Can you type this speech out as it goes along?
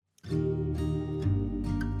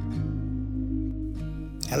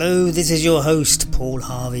Hello, this is your host, Paul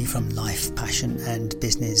Harvey from Life, Passion and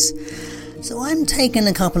Business. So I'm taking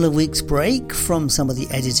a couple of weeks break from some of the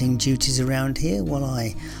editing duties around here while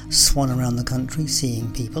I swan around the country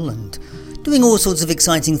seeing people and doing all sorts of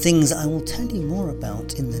exciting things I will tell you more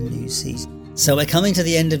about in the new season. So we're coming to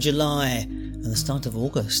the end of July and the start of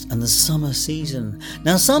August and the summer season.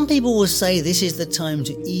 Now some people will say this is the time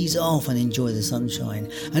to ease off and enjoy the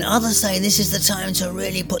sunshine, and others say this is the time to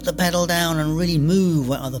really put the pedal down and really move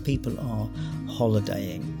where other people are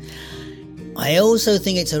holidaying. I also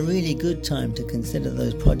think it's a really good time to consider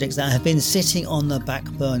those projects that have been sitting on the back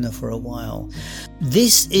burner for a while.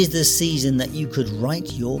 This is the season that you could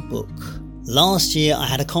write your book. Last year I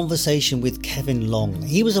had a conversation with Kevin Long.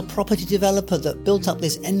 He was a property developer that built up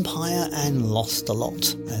this empire and lost a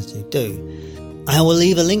lot, as you do. I will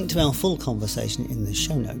leave a link to our full conversation in the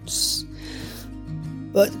show notes.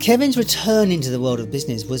 But Kevin's return into the world of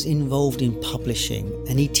business was involved in publishing,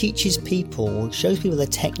 and he teaches people, shows people the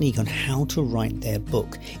technique on how to write their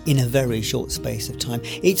book in a very short space of time.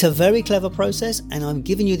 It's a very clever process, and I'm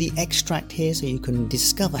giving you the extract here so you can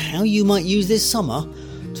discover how you might use this summer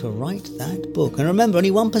to write that book. And remember, only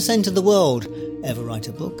 1% of the world ever write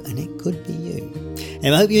a book, and it could be you.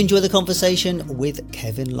 And I hope you enjoy the conversation with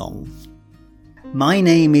Kevin Long. My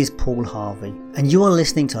name is Paul Harvey, and you are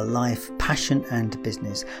listening to Life, Passion and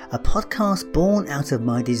Business, a podcast born out of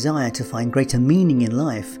my desire to find greater meaning in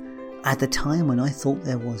life at the time when I thought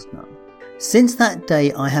there was none. Since that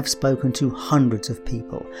day, I have spoken to hundreds of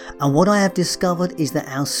people, and what I have discovered is that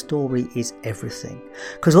our story is everything.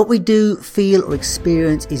 Because what we do, feel or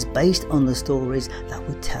experience is based on the stories that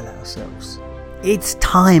we tell ourselves. It's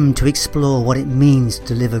time to explore what it means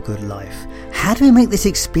to live a good life. How do we make this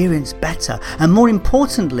experience better? And more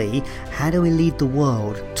importantly, how do we lead the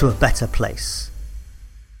world to a better place?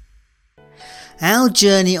 Our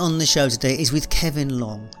journey on the show today is with Kevin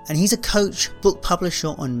Long, and he's a coach, book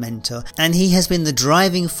publisher and mentor, and he has been the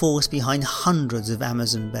driving force behind hundreds of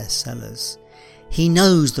Amazon bestsellers. He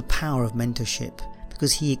knows the power of mentorship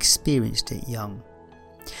because he experienced it young.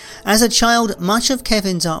 As a child, much of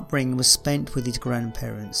Kevin's upbringing was spent with his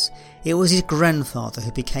grandparents. It was his grandfather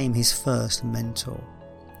who became his first mentor.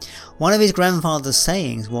 One of his grandfather's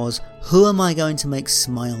sayings was, "Who am I going to make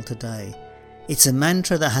smile today?" It's a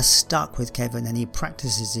mantra that has stuck with Kevin, and he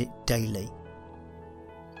practices it daily.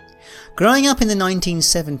 Growing up in the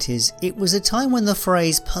 1970s, it was a time when the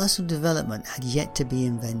phrase personal development had yet to be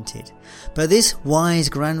invented. But this wise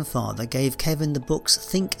grandfather gave Kevin the books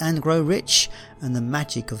Think and Grow Rich and The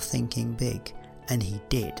Magic of Thinking Big, and he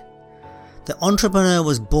did. The entrepreneur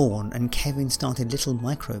was born, and Kevin started little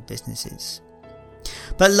micro businesses.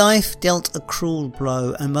 But life dealt a cruel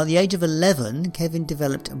blow, and by the age of 11, Kevin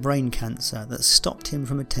developed brain cancer that stopped him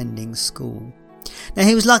from attending school. Now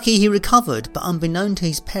he was lucky he recovered, but unbeknown to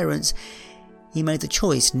his parents, he made the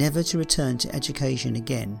choice never to return to education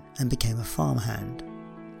again and became a farmhand.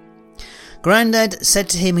 Grandad said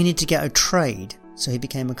to him he needed to get a trade, so he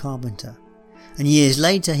became a carpenter. And years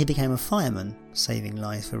later he became a fireman, saving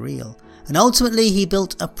lives for real. And ultimately he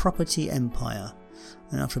built a property empire.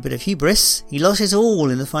 And after a bit of hubris, he lost it all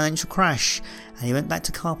in the financial crash, and he went back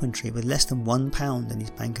to carpentry with less than £1 in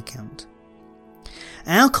his bank account.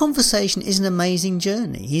 Our conversation is an amazing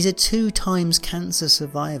journey. He's a 2 times cancer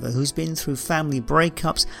survivor who's been through family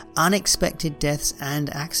breakups, unexpected deaths and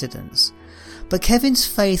accidents. But Kevin's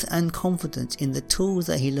faith and confidence in the tools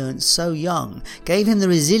that he learned so young gave him the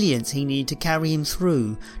resilience he needed to carry him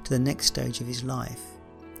through to the next stage of his life.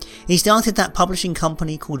 He started that publishing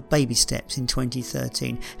company called Baby Steps in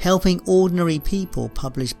 2013, helping ordinary people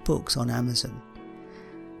publish books on Amazon.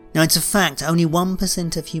 Now it's a fact, only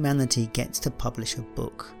 1% of humanity gets to publish a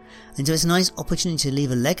book, and so it's a nice opportunity to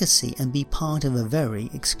leave a legacy and be part of a very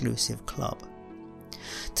exclusive club.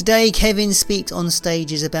 Today Kevin speaks on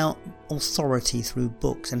stages about authority through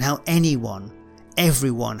books and how everyone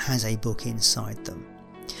has a book inside them.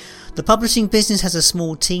 The publishing business has a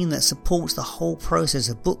small team that supports the whole process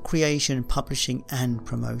of book creation, publishing and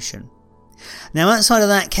promotion. Now outside of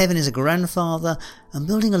that, Kevin is a grandfather and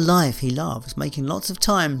building a life he loves, making lots of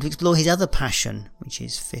time to explore his other passion, which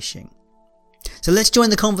is fishing. So let's join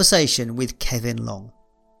the conversation with Kevin Long.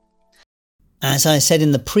 As I said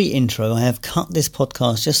in the pre-intro, I have cut this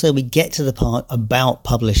podcast just so we get to the part about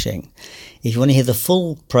publishing. If you want to hear the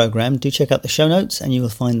full program, do check out the show notes and you will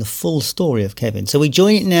find the full story of Kevin. So we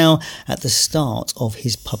join it now at the start of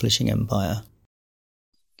his publishing empire.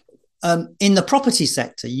 In the property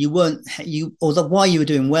sector, although while you were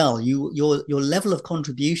doing well, your level of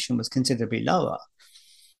contribution was considerably lower.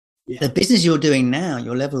 Yeah. The business you're doing now,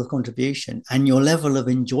 your level of contribution and your level of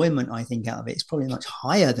enjoyment, I think, out of it is probably much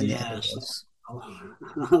higher than it ever was.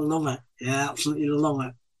 I love it. Yeah, absolutely love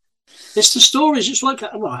it. It's the stories. It's like,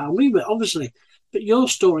 well, how we were, obviously, but your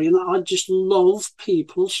story, and I just love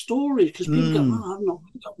people's stories because people go, Mm. well, I've not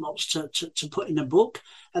got lots to put in a book.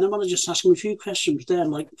 And I want to just ask them a few questions. They're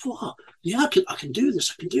like, "What? Yeah, I can do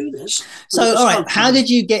this. I can do this." And I So, all just, right, oh, how did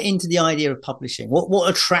you get into the idea of publishing? What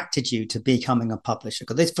attracted you to becoming a publisher?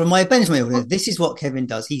 Because this, from my benchmark, this is what Kevin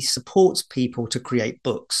does. He supports people to create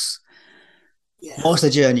books. yeah. What's the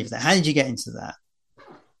journey of that? How did you get into that?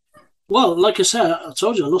 Well, like I said, I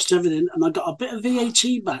told you I lost everything, and I got a bit of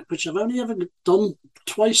VAT back, which I've only ever done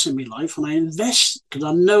twice in my life. And I invest because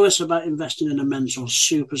I know it's about investing in a mentor,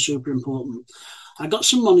 super, super important. I got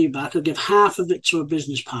some money back. I give half of it to a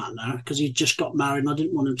business partner because he just got married and I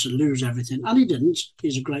didn't want him to lose everything. And he didn't.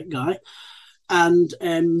 He's a great guy. And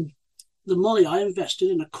the money I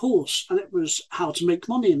invested in a course, and it was how to make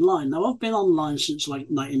money in line. Now, I've been online since like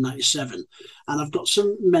 1997, and I've got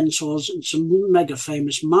some mentors and some mega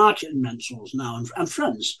famous marketing mentors now and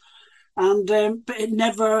friends. And but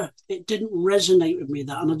it didn't resonate with me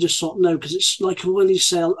that, and I just thought no, because it's like a willy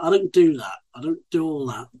sale. I don't do that. I don't do all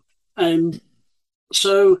that.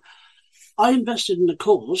 So I invested in a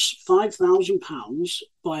course, £5,000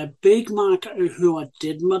 by a big marketer who I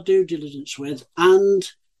did my due diligence with, and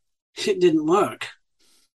it didn't work.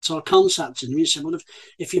 So I contacted him. He said, "Well,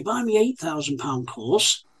 if you buy me £8,000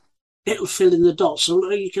 course, it'll fill in the dots." So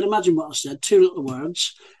you can imagine what I said, two little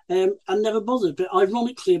words, and never bothered. But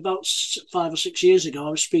ironically, about 5 or 6 years ago,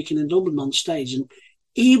 I was speaking in Dublin on stage, and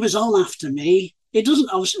he was on after me. He doesn't.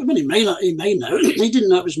 I mean, he may know. He didn't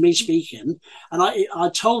know it was me speaking, and I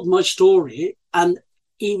told my story, and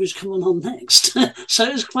he was coming on next. So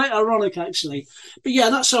it was quite ironic, actually. But yeah,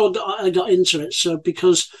 that's how I got into it. So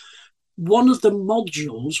because one of the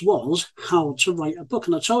modules was how to write a book,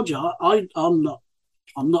 and I told you I'm not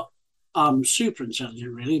I'm super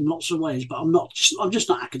intelligent really in lots of ways, but I'm just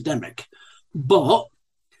not academic. But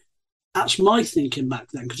that's my thinking back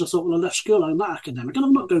then because I thought, well, I left school, I'm not academic, and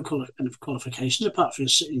I've not got any qualifications apart from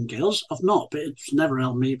sitting girls. I've not, but it's never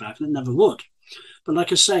held me back, and it never would. But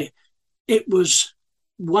like I say, it was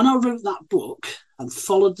when I wrote that book and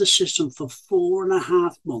followed the system for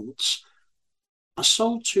 4.5 months. I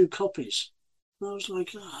sold 2 copies. And I was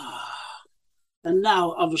like, ah. And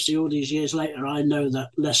now, obviously, all these years later, I know that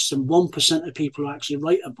less than 1% of people who actually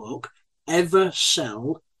write a book ever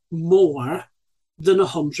sell more than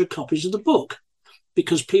 100 copies of the book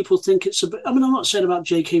because people think it's a bit. I mean, I'm not saying about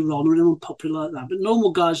J.K. Rowling or anyone popular like that, but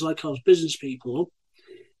normal guys like us, business people,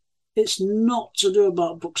 it's not to do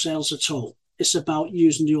about book sales at all. It's about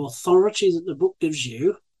using the authority that the book gives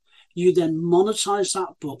you. You then monetize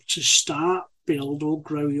that book to start, build, or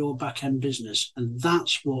grow your back end business, and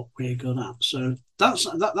that's what we're good at. So that's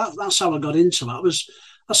how I got into it.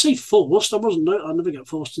 I say forced. I never get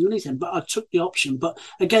forced in anything, but I took the option. But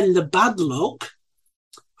again, the bad luck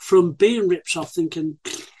from being ripped off, thinking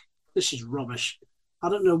this is rubbish. I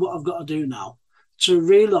don't know what I've got to do now. To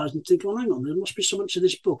realise and think, oh, hang on, there must be something to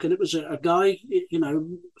this book. And it was a guy,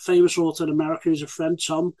 famous author in America, who's a friend,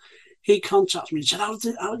 Tom. He contacted me and said,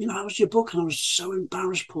 how was your book? And I was so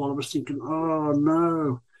embarrassed, Paul. I was thinking, oh,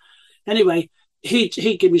 no. Anyway, he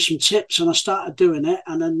gave me some tips and I started doing it.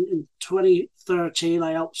 And then in 2013,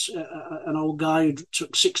 I helped an old guy who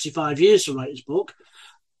took 65 years to write his book.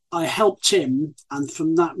 I helped him. And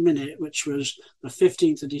from that minute, which was the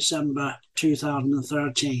 15th of December,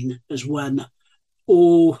 2013, is when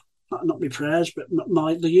all, not my prayers, but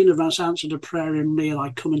the universe answered a prayer in me and I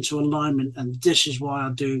come into alignment. And this is why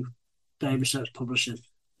I do David Steps Publishing.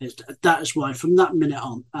 That is why from that minute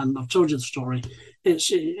on, and I've told you the story,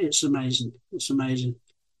 it's amazing. It's amazing.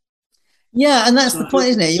 Yeah, and that's the point,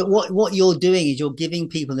 isn't it? What you're doing is you're giving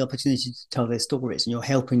people the opportunity to tell their stories, and you're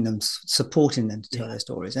helping them, supporting them to tell their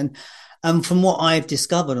stories. And from what I've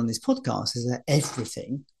discovered on this podcast is that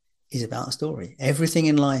everything is about a story. Everything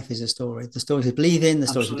in life is a story. The stories you believe in, the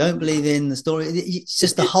stories you don't believe in, the story. It's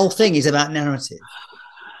just the whole thing is about narrative.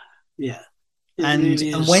 Yeah. And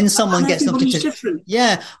really and when someone gets an opportunity, different.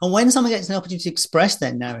 And when someone gets an opportunity to express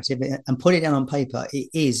their narrative and put it down on paper,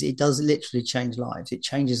 it does literally change lives. It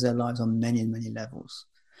changes their lives on many, many levels.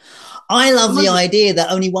 I love the idea that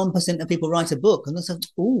only 1% of people write a book, and that's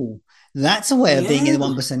that's a way of being in the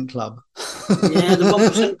 1% club. Yeah, the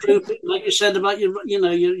 1% group, like you said about your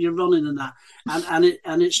running and that, and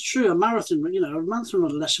it's true. A marathon runner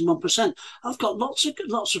less than 1%. I've got lots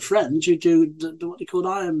of friends who do what they call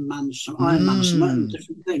Ironman,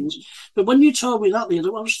 different things. But when you told me that the other,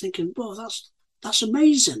 I was thinking, well, that's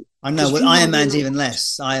amazing. I know. Well, Ironman's even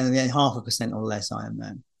less. 0.5% or less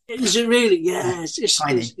Ironman. Is it really? Yeah,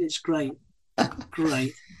 it's great.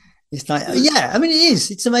 Great. It's like, yeah, I mean, it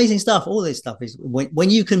is. It's amazing stuff. All this stuff is when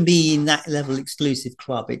you can be in that level exclusive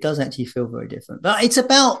club, it does actually feel very different. But it's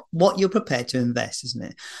about what you're prepared to invest, isn't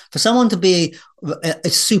it? For someone to be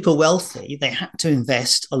super wealthy, they had to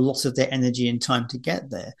invest a lot of their energy and time to get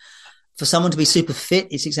there. For someone to be super fit,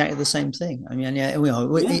 it's exactly the same thing. I mean, yeah,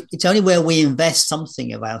 it's only where we invest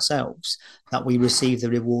something of ourselves that we receive the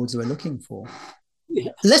rewards we're looking for.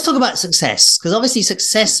 Yeah. Let's talk about success, because obviously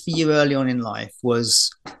success for you early on in life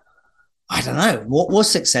was, I don't know, what was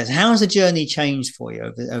success? How has the journey changed for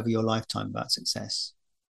you over your lifetime about success?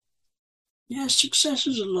 Yeah, success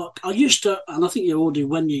is a lot. I used to, and I think you all do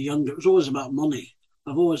when you're younger, it was always about money.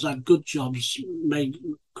 I've always had good jobs, made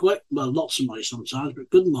quite well, lots of money sometimes, but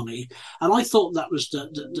good money. And I thought that was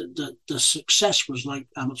the success was like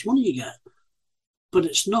how much money you get, but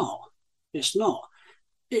it's not. It's not.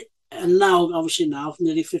 And now, obviously, now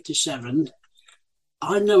nearly 57,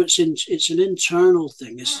 I know it's an internal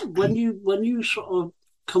thing. It's when you sort of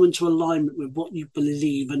come into alignment with what you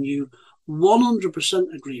believe and you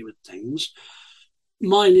 100% agree with things.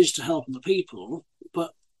 Mine is to help the people,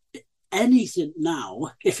 but anything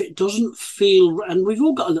now, if it doesn't feel, and we've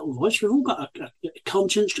all got a little voice, we've all got a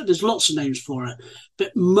conscience, there's lots of names for it,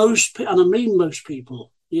 but most, and I mean most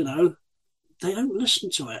people, they don't listen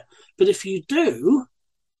to it. But if you do,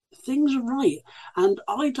 things are right. And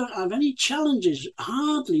I don't have any challenges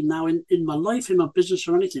hardly now in my life, in my business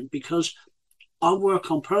or anything, because I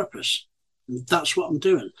work on purpose. That's what I'm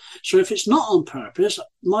doing. So if it's not on purpose,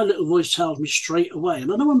 my little voice tells me straight away.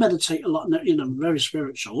 And I know I meditate a lot, very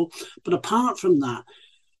spiritual. But apart from that,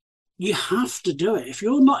 you have to do it. If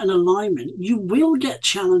you're not in alignment, you will get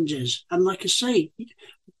challenges. And like I say,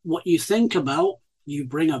 what you think about, you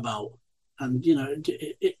bring about. And,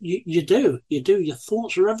 you do. Your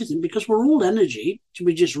thoughts are everything, because we're all energy.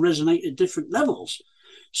 We just resonate at different levels.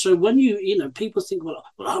 So when people think, well,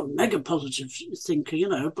 I'm a mega positive thinker,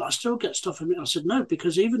 but I still get stuff in me. I said, no,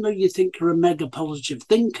 because even though you think you're a mega positive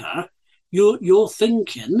thinker, you're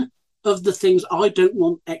thinking of the things I don't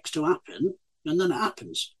want X to happen, and then it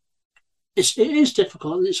happens. It is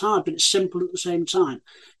difficult and it's hard, but it's simple at the same time,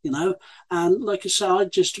 And like I said,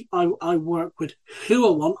 I work with who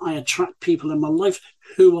I want. I attract people in my life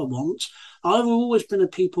who I want. I've always been a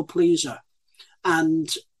people pleaser, and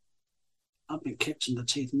I've been kicked in the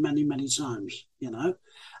teeth many, many times,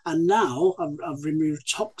 And now I've removed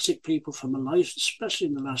toxic people from my life, especially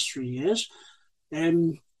in the last 3 years.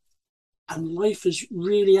 And life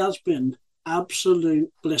really has been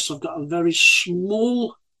absolute bliss. I've got a very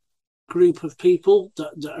small group of people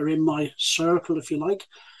that are in my circle, if you like.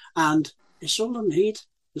 And it's all I need.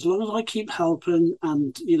 As long as I keep helping,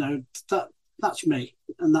 and, that's me,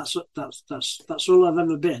 and that's all I've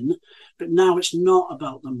ever been. But now it's not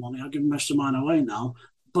about the money. I give most of mine away now,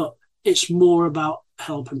 but it's more about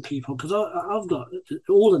helping people, because I've got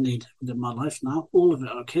all I need in my life now. All of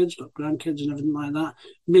it, our kids, got grandkids, and everything like that.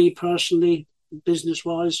 Me personally, business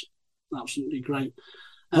wise, absolutely great.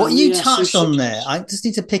 What you touched on there, I just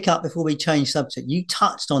need to pick up before we change subject. You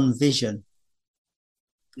touched on vision.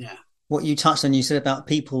 Yeah. What you touched on, you said about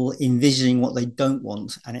people envisioning what they don't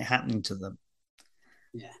want and it happening to them.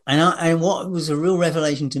 Yeah. And what was a real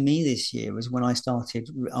revelation to me this year was when I was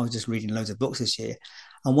just reading loads of books this year.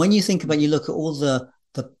 And when you think about, you look at all the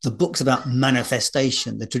books about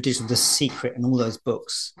manifestation, the tradition of The Secret and all those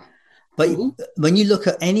books. But when you look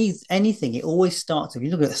at anything, it always starts, if you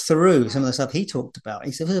look at through some of the stuff he talked about,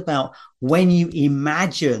 he said about when you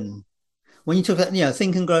imagine, when you talk about,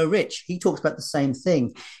 Think and Grow Rich, he talks about the same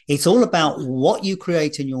thing. It's all about what you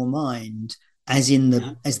create in your mind as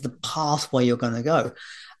the pathway you're going to go.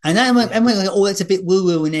 And then we're like, oh, it's a bit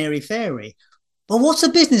woo-woo and airy-fairy. But what's a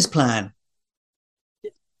business plan?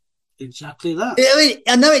 Exactly that.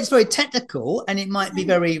 I know it's very technical and it might be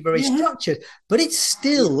very, very structured, but it's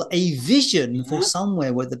still a vision for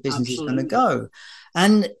somewhere where the business is going to go.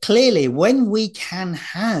 And clearly, when we can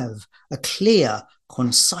have a clear,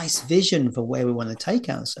 concise vision for where we want to take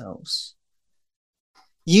ourselves,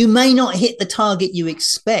 you may not hit the target you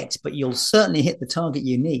expect, but you'll certainly hit the target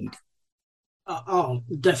you need. Oh,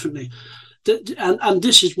 definitely. And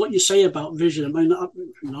this is what you say about vision. I mean,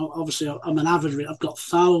 obviously, I'm an avid reader. I've got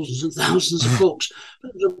thousands and thousands of books.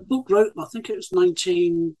 But the book wrote, I think it was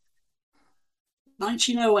 1908. I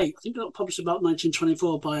think it got published about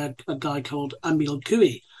 1924 by a guy called Emile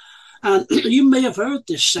Coué. And you may have heard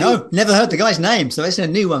this saying. No, never heard the guy's name, so it's a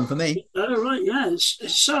new one for me. Oh, right, yeah.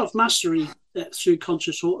 It's self-mastery through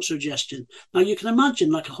conscious auto-suggestion. Now, you can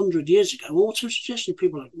imagine, like 100 years ago, auto-suggestion,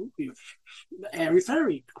 people were like,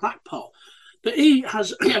 airy-fairy, crackpot. But he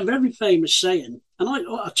has a very famous saying, and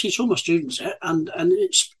I teach all my students it, and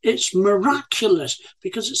it's miraculous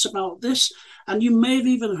because it's about this. And you may have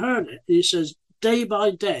even heard it. He says, "Day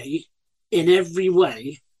by day, in every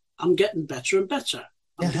way, I'm getting better and better.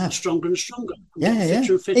 I'm getting stronger and stronger. I'm getting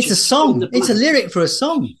fitter and fitter." It's a song. It's a lyric for a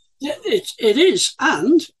song. It is.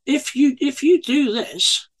 And if you do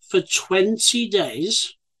this for 20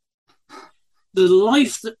 days,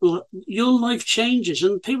 your life changes.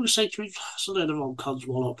 And people say to me, "It's a load of old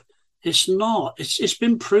codswallop." It's not. It's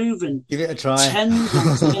been proven. Give it a try. Tens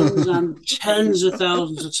and tens and tens of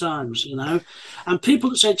thousands of times, And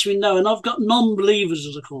people that say to me, "No," and I've got non-believers,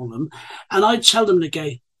 as I call them, and I tell them, they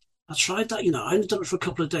go, "I tried that, I only done it for a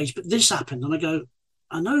couple of days, but this happened." And I go,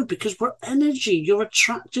 "I know, because we're energy. You're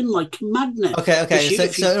attracting like magnet." Okay.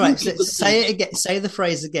 So right. So say it again. Say the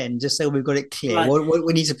phrase again, just so we've got it clear. Right. What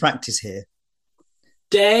we need to practice here.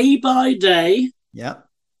 Day by day. Yeah.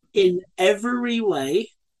 In every way.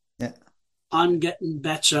 Yeah. I'm getting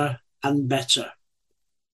better and better.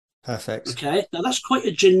 Perfect. Okay. Now that's quite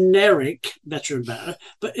a generic better and better,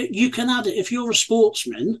 but you can add it if you're a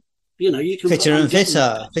sportsman. You can fitter and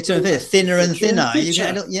fitter, thinner and thinner. You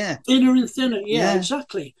get thinner and thinner. Yeah,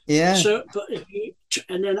 exactly. Yeah. So, but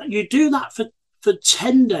and then you do that for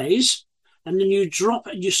 10 days, and then you drop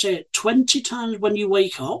it. You say it 20 times when you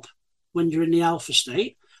wake up, when you're in the alpha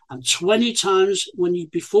state, and 20 times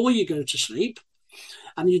before you go to sleep,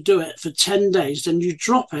 and you do it for 10 days. Then you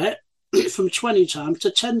drop it from 20 times to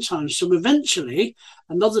 10 times. So eventually,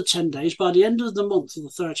 another 10 days. By the end of the month of the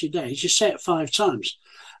 30 days, you say it 5 times.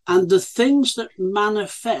 And the things that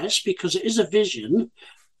manifest, because it is a vision,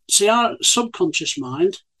 see, our subconscious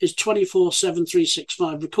mind is 24/7,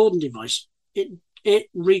 365 recording device. It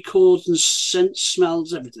records and sense,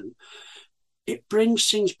 smells everything. It brings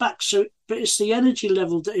things back. So, but it's the energy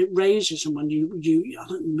level that it raises. And when you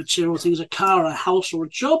material things, a car, a house, or a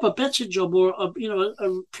job, a better job, or a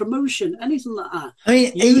promotion, anything like that. I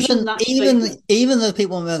mean, even though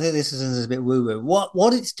people may think this is a bit woo woo,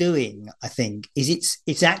 what it's doing, I think, is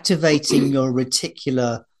it's activating your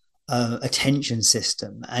reticular attention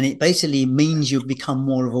system, and it basically means you become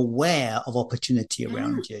more aware of opportunity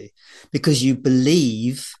around you because you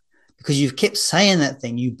believe. Because you've kept saying that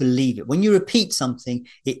thing, you believe it. When you repeat something,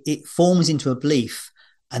 it forms into a belief,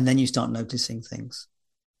 and then you start noticing things.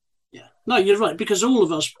 Yeah, no, you're right. Because all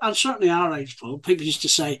of us, and certainly our age, people used to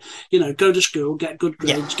say, go to school, get good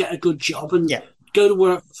grades, get a good job, and go to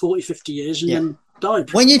work for 40, 50 years, and then die.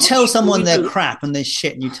 When you tell someone they're crap and they're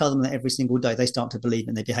shit, and you tell them that every single day, they start to believe it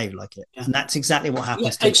and they behave like it. Yeah. And that's exactly what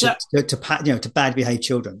happens to bad behaved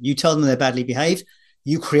children. You tell them they're badly behaved,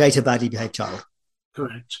 you create a badly behaved child.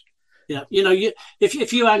 Correct. Yeah,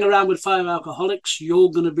 if you hang around with 5 alcoholics, you're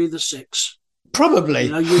going to be the 6. Probably.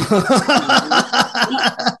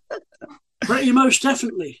 Pretty most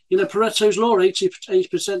definitely. Pareto's law,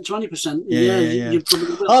 80%, 20%. Yeah.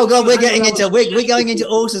 Oh God, we're going into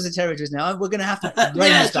all sorts of territories now. We're going to have to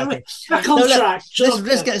bring us back on track.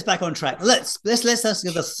 Let's get us back on track. Let's ask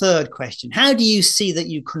you the third question. How do you see that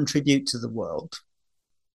you contribute to the world?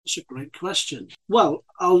 That's a great question. Well,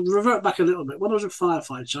 I'll revert back a little bit. When I was a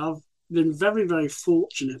firefighter, I've been very, very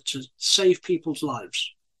fortunate to save people's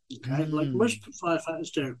lives. Okay, like most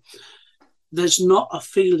firefighters do. There's not a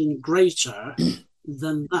feeling greater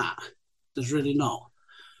than that. There's really not.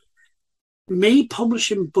 Me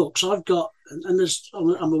publishing books, I've got, and there's on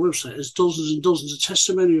my website, there's dozens and dozens of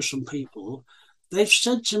testimonials from people. They've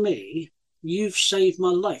said to me, "You've saved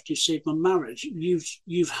my life. You've saved my marriage.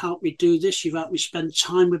 You've helped me do this. You've helped me spend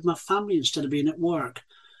time with my family instead of being at work."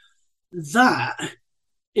 That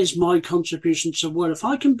is my contribution to the world. If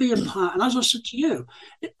I can be a part, and as I said to you,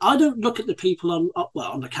 I don't look at the people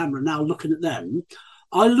on the camera now looking at them.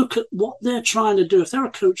 I look at what they're trying to do. If they're a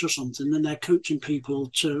coach or something, then they're coaching people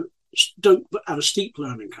to don't have a steep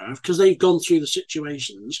learning curve because they've gone through the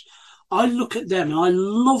situations. I look at them and I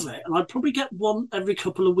love it. And I probably get one every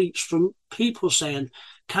couple of weeks from people saying,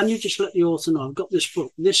 "Can you just let the author know, I've got this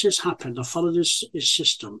book, this has happened, I followed his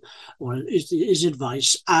system or his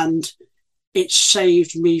advice, and it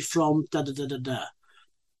saved me from da-da-da-da-da."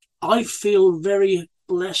 I feel very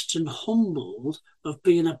blessed and humbled of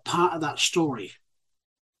being a part of that story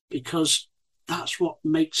because that's what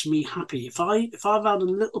makes me happy. If I've had a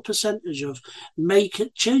little percentage of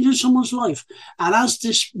changing someone's life, and as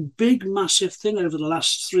this big, massive thing over the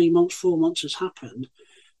last 3 months, 4 months has happened,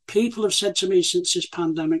 people have said to me since this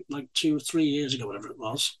pandemic, like 2 or 3 years ago, whatever it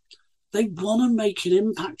was, they want to make an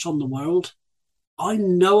impact on the world. I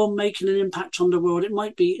know I'm making an impact on the world. It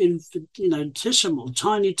might be infinitesimal,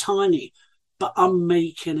 tiny, but I'm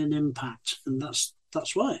making an impact, and that's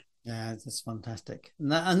why. Yeah, that's fantastic.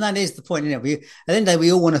 And that is the point. At the end of the day,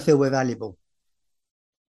 we all want to feel we're valuable.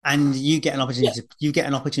 And Yeah. you get an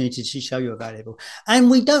opportunity to show you're valuable. And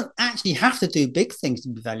we don't actually have to do big things to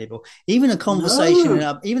be valuable. No. Even a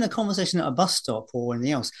conversation at a bus stop or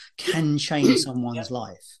anything else can change Yeah. someone's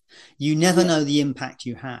life. You never Yeah. know the impact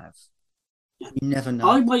you have. Yeah. You never know.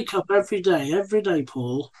 I wake up every day,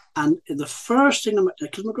 Paul, and the first thing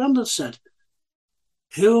because my granddad said,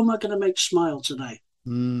 "Who am I going to make smile today?"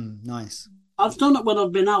 Nice. I've done it when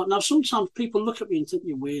I've been out. Now, sometimes people look at me and think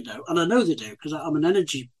you're weirdo, and I know they do because I'm an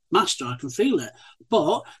energy master. I can feel it.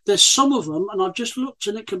 But there's some of them, and I've just looked,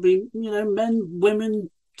 and it could be, men,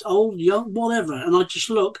 women, old, young, whatever. And I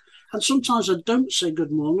just look, and sometimes I don't say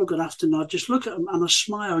good morning or good afternoon. I just look at them and I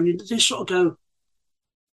smile, and they sort of go,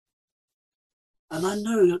 and I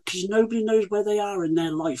know because nobody knows where they are in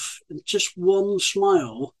their life, and just one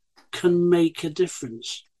smile can make a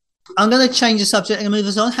difference. I'm going to change the subject and move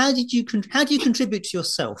us on. How do you contribute to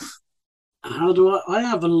yourself? How do I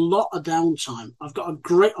have a lot of downtime.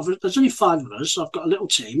 There's only five of us. So I've got a little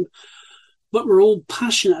team, but we're all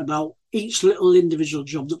passionate about each little individual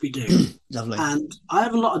job that we do. Lovely. And I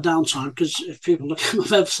have a lot of downtime because if people look at my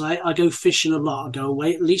website, I go fishing a lot. I go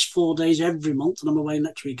away at least 4 days every month, and I'm away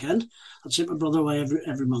next weekend. I take my brother away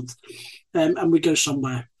every month, and we go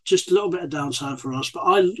somewhere. Just a little bit of downtime for us, but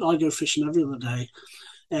I go fishing every other day.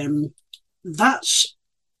 Um, that's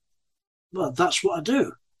that's what I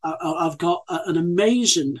do. I've got an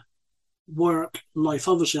amazing work life.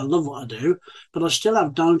 Obviously, I love what I do, but I still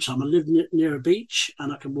have downtime. I live near a beach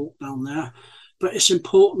and I can walk down there. But it's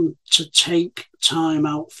important to take time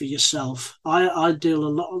out for yourself. I deal a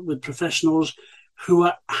lot with professionals who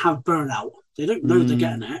have burnout. They don't know they're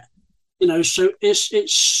getting it. So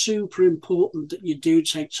it's super important that you do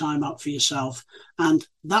take time out for yourself, and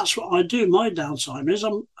that's what I do. My downtime is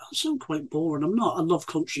I'm quite boring. I'm not. I love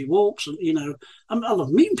country walks, and I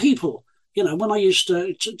love meeting people. When I used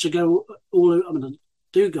to go all over, I mean, I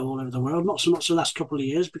do go all over the world. Not so much the last couple of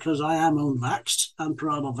years because I am unvaxxed and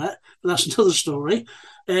proud of it, but that's another story.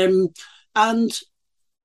 And I'm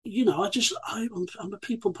a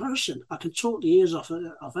people person. I can talk the ears off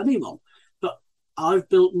of anyone, but I've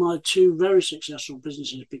built my two very successful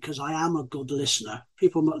businesses because I am a good listener.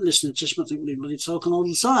 People not listening just might think me talking all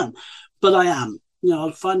the time, but I am.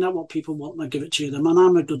 I find out what people want and I give it to them. And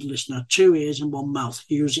I'm a good listener. 2 ears and 1 mouth.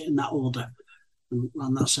 Use it in that order,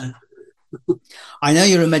 and that's it. I know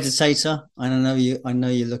you're a meditator, and I know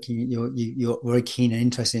you're looking. You're very keen and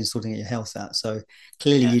interested in sorting your health out. So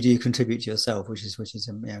clearly, Yeah. you do contribute to yourself, which is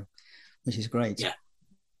great. Yeah.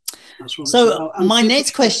 That's what So my people,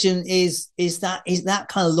 next question is that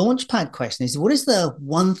kind of launchpad question is what is the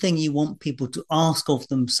one thing you want people to ask of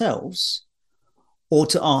themselves or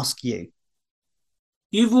to ask you?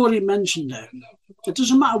 you've already mentioned it. It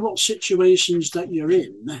doesn't matter what situations that you're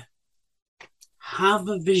in. Have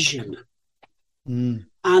a vision.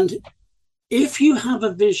 And if you have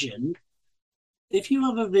a vision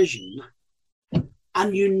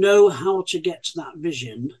and you know how to get to that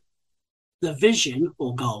vision, the vision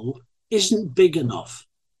or goal isn't big enough.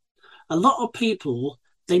 A lot of people,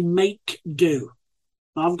 they make do.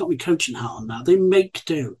 I've got my coaching hat on now. They make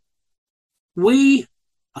do.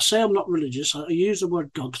 I say I'm not religious. I use the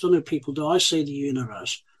word God because I know people do. I say the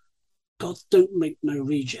universe. God don't make no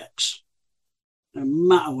rejects. No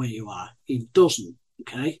matter where you are, he doesn't.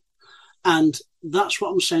 Okay. And that's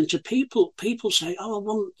what I'm saying to people. People say, oh, I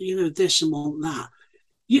want, this and want that.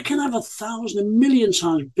 You can have 1,000, a million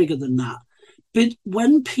times bigger than that. But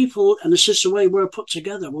when people, and it's just the way we're put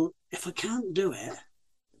together, well, if I can't do it,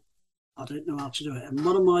 I don't know how to do it. And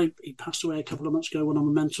he passed away a couple of months ago, one of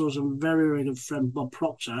my mentors, a very, very good friend, Bob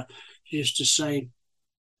Proctor, he used to say,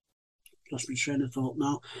 lost my train of thought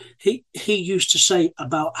now. He used to say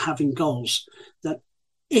about having goals that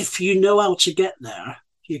if you know how to get there,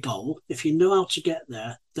 your goal, if you know how to get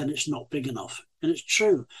there, then it's not big enough. And it's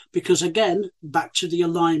true. Because again, back to the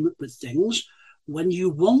alignment with things, when you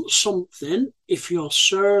want something, if you're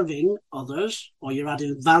serving others or you're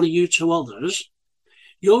adding value to others,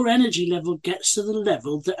 your energy level gets to the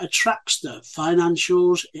level that attracts the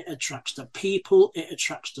financials, it attracts the people, it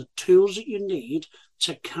attracts the tools that you need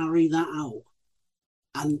to carry that out.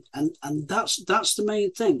 And that's the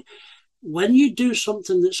main thing. When you do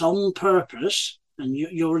something that's on purpose and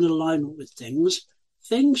you're in alignment with things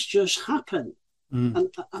just happen.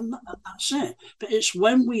 And that's it. But it's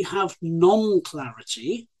when we have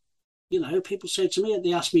non-clarity, people say to me,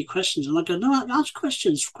 they ask me questions and I go, no, ask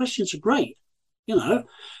questions. Questions are great.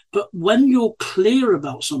 But when you're clear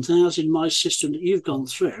about something, as in my system that you've gone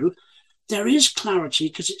through, there is clarity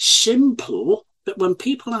because it's simple. But when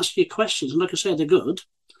people ask you questions, and like I say, they're good,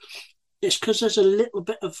 It's because there's a little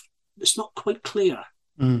bit of, it's not quite clear.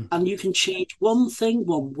 And you can change one thing,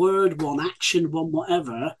 one word, one action, one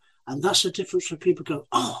whatever. And that's the difference where people go,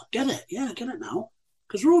 oh, get it. Yeah, I get it now.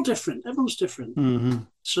 Because we're all different. Everyone's different.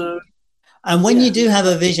 So, and when you do have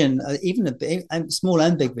a vision, even a big, small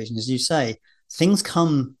and big vision, as you say, things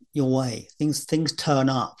come your way. Things turn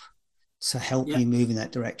up to help you move in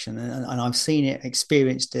that direction. And I've seen it,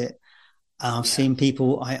 experienced it. I've seen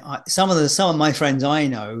people. Some of my friends I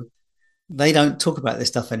know, they don't talk about this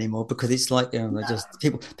stuff anymore because it's like, you know, they just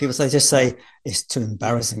people say it's too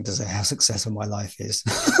embarrassing to say how successful my life is.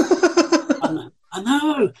 I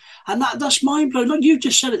know, and that's mind blowing. Like you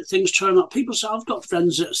just said, it things turn up. People say, I've got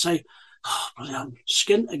friends that say, "Oh, I'm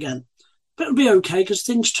skint again," but it'll be okay because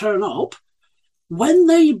things turn up. When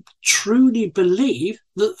they truly believe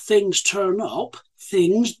that things turn up,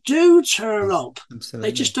 things do turn up. Absolutely.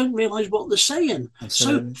 They just don't realise what they're saying.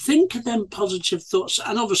 Absolutely. So think of them positive thoughts.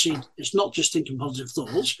 And obviously, it's not just thinking positive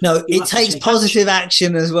thoughts. No, it takes positive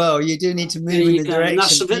action as well. You do need to move in the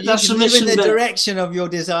direction. That's move in the direction of your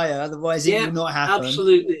desire. Otherwise, it will not happen.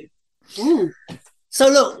 Absolutely. So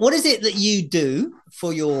look, what is it that you do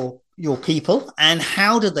for your people, and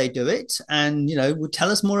how do they do it? And, you know, tell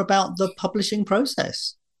us more about the publishing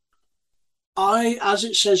process. As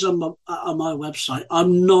it says on my website,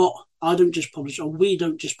 I don't just publish, or we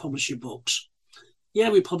don't just publish your books. Yeah,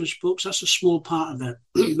 we publish books. That's a small part of it.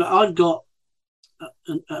 But I've got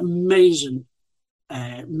an amazing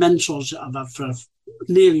mentors that I've had for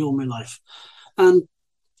nearly all my life. And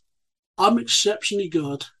I'm exceptionally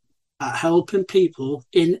good at helping people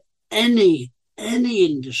in any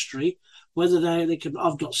industry, whether they can.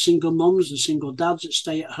 I've got single mums and single dads that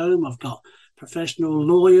stay at home. I've got professional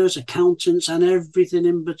lawyers, accountants, and everything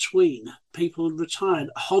in between. People retired,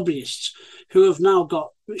 hobbyists who have now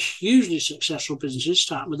got hugely successful businesses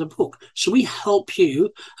starting with a book. So we help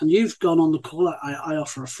you, and you've gone on the call. I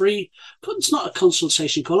offer a free, but it's not a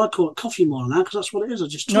consultation call. I call it coffee more now because that's what it is. I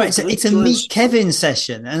just talk. No, it's a Meet Kevin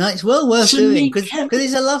session, and it's well worth doing because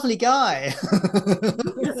he's a lovely guy.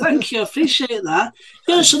 Yeah, thank you, I appreciate that.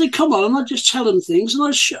 Yeah, so they come on, and I just tell them things,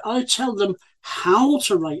 and I tell them how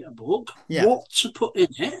to write a book, what to put in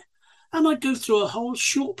it. And I go through a whole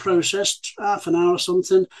short process, half an hour or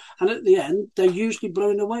something. And at the end, they're usually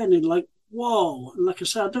blown away and they're like, whoa. And like I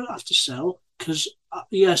said, I don't have to sell because,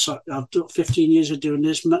 yes, I've done 15 years of doing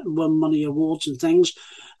this, won money awards and things.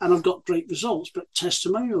 And I've got great results, but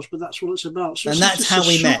testimonials, but that's what it's about. So and that's how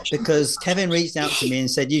we met, because Kevin reached out to me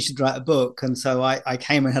and said, you should write a book. And so I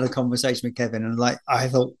came and had a conversation with Kevin, and I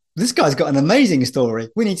thought, this guy's got an amazing story.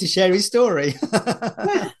 We need to share his story.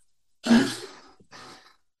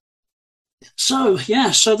 So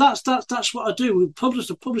that's what I do. We publish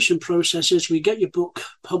the publishing processes. We get your book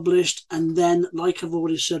published, and then, like I've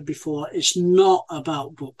already said before, it's not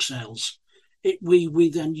about book sales. We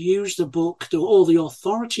then use the book, all the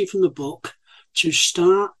authority from the book, to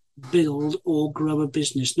start, build, or grow a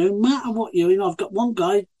business. No matter what you know, I've got one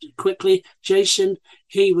guy quickly, Jason.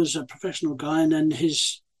 He was a professional guy, and then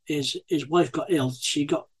his wife got ill. She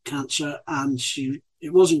got cancer, and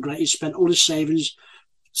it wasn't great. He spent all his savings,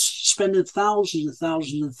 spending thousands and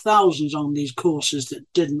thousands and thousands on these courses that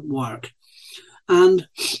didn't work. And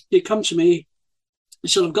he come to me, he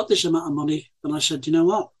said, I've got this amount of money. And I said, you know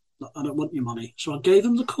what? I don't want your money. So I gave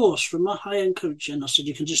him the course from my high-end coaching. I said,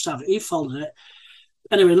 you can just have it. He followed it.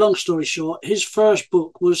 Anyway, long story short, his first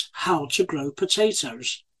book was How to Grow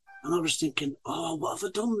Potatoes. And I was thinking, oh, what have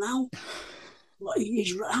I done now?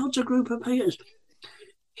 He's How to Grow Potatoes.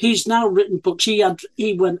 He's now written books.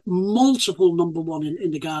 He went multiple number one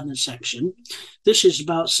in the gardening section. This is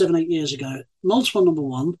about 7-8 years ago. Multiple number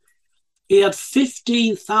one. He had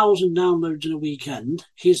 15,000 downloads in a weekend.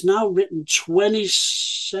 He's now written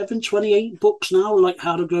 27, 28 books now, like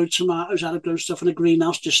how to grow tomatoes, how to grow stuff in a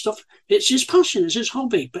greenhouse, just stuff. It's his passion, it's his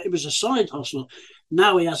hobby, but it was a side hustle.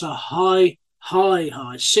 Now he has a high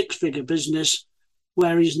 6-figure business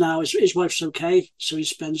where he's now, his wife's okay, so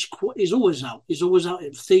he's always out. He's always out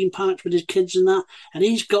at theme parks with his kids and that, and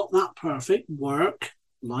he's got that perfect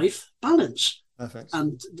work-life balance. Perfect.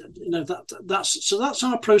 And that's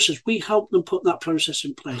our process. We help them put that process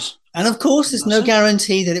in place. And of course, there's no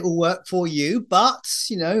guarantee that it will work for you, but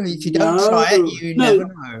if you don't try it, you never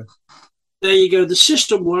know. There you go. The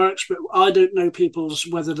system works, but I don't know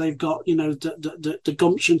whether they've got the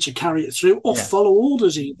gumption to carry it through or follow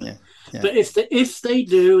orders even. Yeah. Yeah. But if they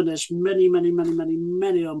do, and there's many on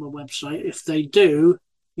my website, if they do,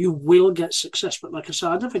 you will get success. But like I said,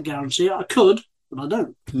 I never guarantee it. I could, but I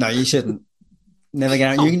don't. No, you shouldn't. Never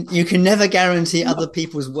guarantee. You can never guarantee other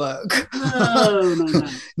people's work. No.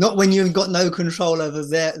 Not when you've got no control over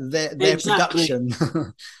their Exactly. production.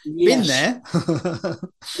 Yes. Been there.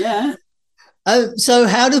 Yeah. So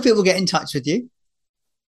how do people get in touch with you?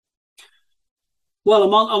 Well,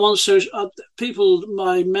 I'm on social. People,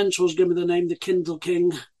 my mentors give me the name the Kindle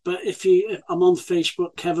King. But I'm on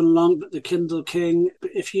Facebook, Kevin Long, but the Kindle King.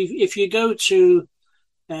 But if you go to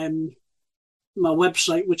my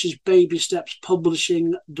website, which is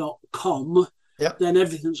babystepspublishing.com, Yep. then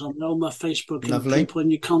everything's on there, on my Facebook, and Lovely. people,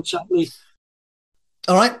 and you contact me.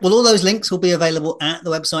 All right. Well, all those links will be available at the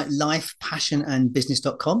website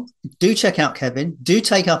lifepassionandbusiness.com. Do check out Kevin. Do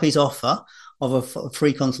take up his offer of a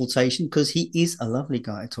free consultation, because he is a lovely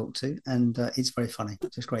guy to talk to, and it's very funny.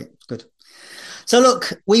 Just great. Good. So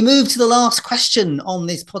look, we move to the last question on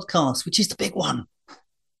this podcast, which is the big one.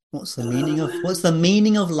 What's the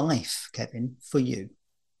meaning of life, Kevin, for you?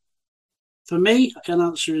 For me, I can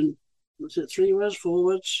answer in, 3 words, 4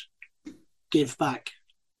 words? Give back.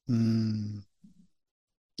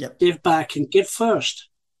 Yep. Give back and give first.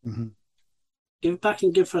 Mm-hmm. Give back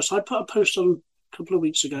and give first. I put a post on a couple of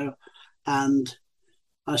weeks ago, and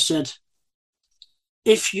I said,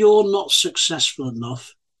 if you're not successful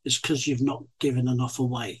enough, it's because you've not given enough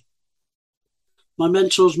away. My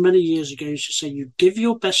mentors many years ago used to say, you give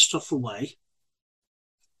your best stuff away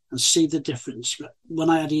and see the difference. But when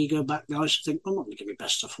I had ego back then, I used to think, I'm not going to give my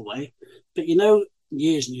best stuff away. But years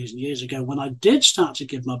and years and years ago, when I did start to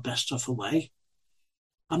give my best stuff away,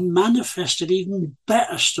 I manifested even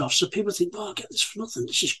better stuff. So people think, I'll get this for nothing.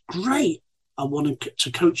 This is great. I want him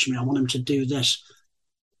to coach me. I want him to do this.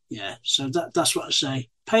 Yeah, so that's what I say.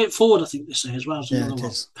 Pay it forward, I think they say as well.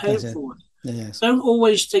 Pay it forward. Yes. Don't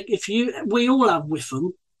always think, we all have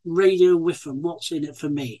WIFM, radio WIFM, what's in it for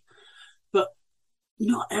me? But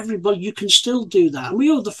not everybody, you can still do that.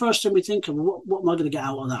 And the first thing we think of, what am I going to get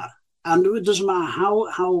out of that? And it doesn't matter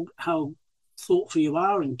how thoughtful you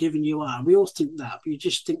are and giving you are. We all think that, but you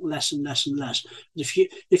just think less and less and less. If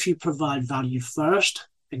you provide value first,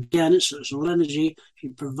 again, it's all energy. If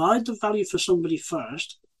you provide the value for somebody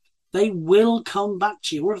first, they will come back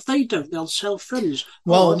to you. Or if they don't, they'll tell friends.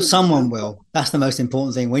 Well, someone will. That's the most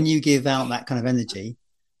important thing. When you give out that kind of energy,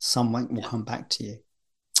 someone will come back to you.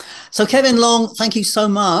 So, Kevin Long, thank you so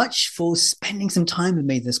much for spending some time with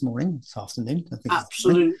me this afternoon.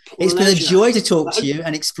 Absolute pleasure. It's been a joy to talk to you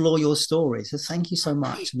and explore your story. So thank you so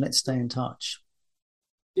much, and let's stay in touch.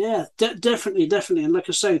 Yeah, definitely. And like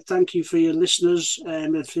I say, thank you for your listeners.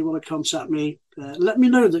 If you want to contact me, let me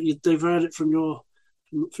know that they've heard it from your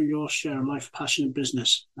share of life, passion, and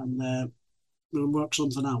business, and we'll work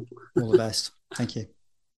something out. All the best. Thank you.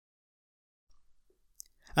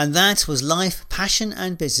 And that was Life, Passion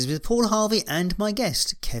and Business with Paul Harvey and my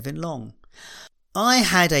guest, Kevin Long. I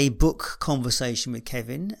had a book conversation with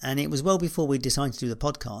Kevin, and it was well before we decided to do the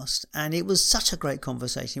podcast, and it was such a great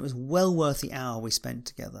conversation. It was well worth the hour we spent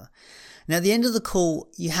together. Now, at the end of the call,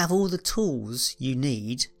 you have all the tools you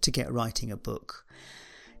need to get writing a book.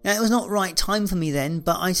 Now, it was not right time for me then,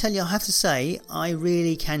 but I tell you, I have to say, I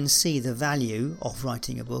really can see the value of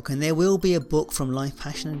writing a book, and there will be a book from Life,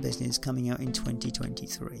 Passion and Business coming out in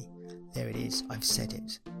 2023. There it is, I've said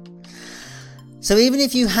it. So even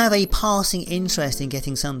if you have a passing interest in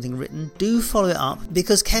getting something written, do follow it up,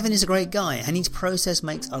 because Kevin is a great guy and his process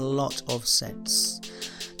makes a lot of sense.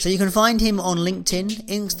 So you can find him on LinkedIn,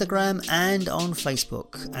 Instagram and on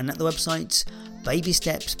Facebook, and at the website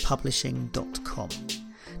babystepspublishing.com.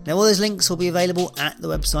 Now all those links will be available at the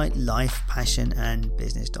website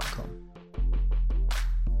lifepassionandbusiness.com.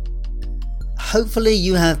 Hopefully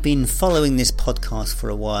you have been following this podcast for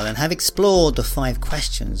a while and have explored the 5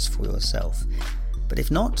 questions for yourself. But if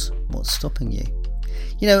not, what's stopping you?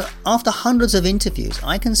 You know, after hundreds of interviews,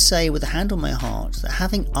 I can say with a hand on my heart that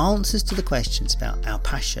having answers to the questions about our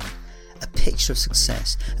passion, a picture of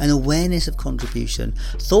success, an awareness of contribution,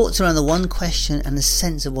 thoughts around the one question and a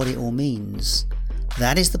sense of what it all means,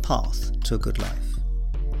 that is the path to a good life.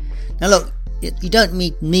 Now look, you don't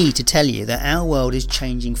need me to tell you that our world is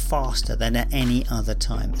changing faster than at any other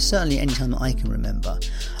time, certainly any time that I can remember,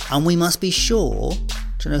 and we must be sure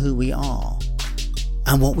to know who we are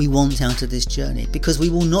and what we want out of this journey, because we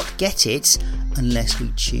will not get it unless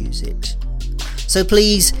we choose it. So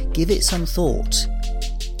please give it some thought,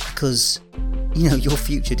 because your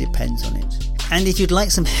future depends on it. And if you'd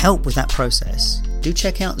like some help with that process, do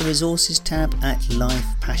check out the resources tab at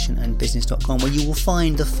lifepassionandbusiness.com, where you will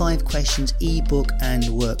find the 5 questions ebook and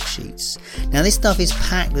worksheets. Now this stuff is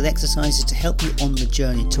packed with exercises to help you on the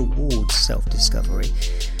journey towards self-discovery,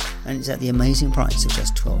 and it's at the amazing price of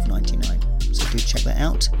just $12.99. So do check that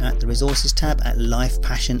out at the resources tab at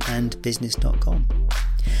lifepassionandbusiness.com.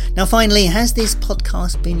 Now finally, has this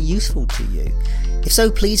podcast been useful to you? If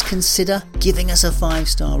so, please consider giving us a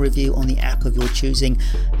 5-star review on the app of your choosing,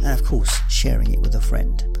 and of course sharing it with a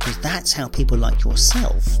friend, because that's how people like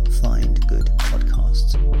yourself find good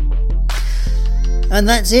podcasts. And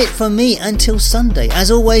that's it from me until Sunday.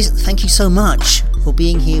 As always, thank you so much for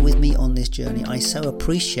being here with me on this journey. I so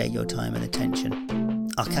appreciate your time and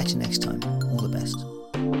attention. I'll catch you next time. All the best.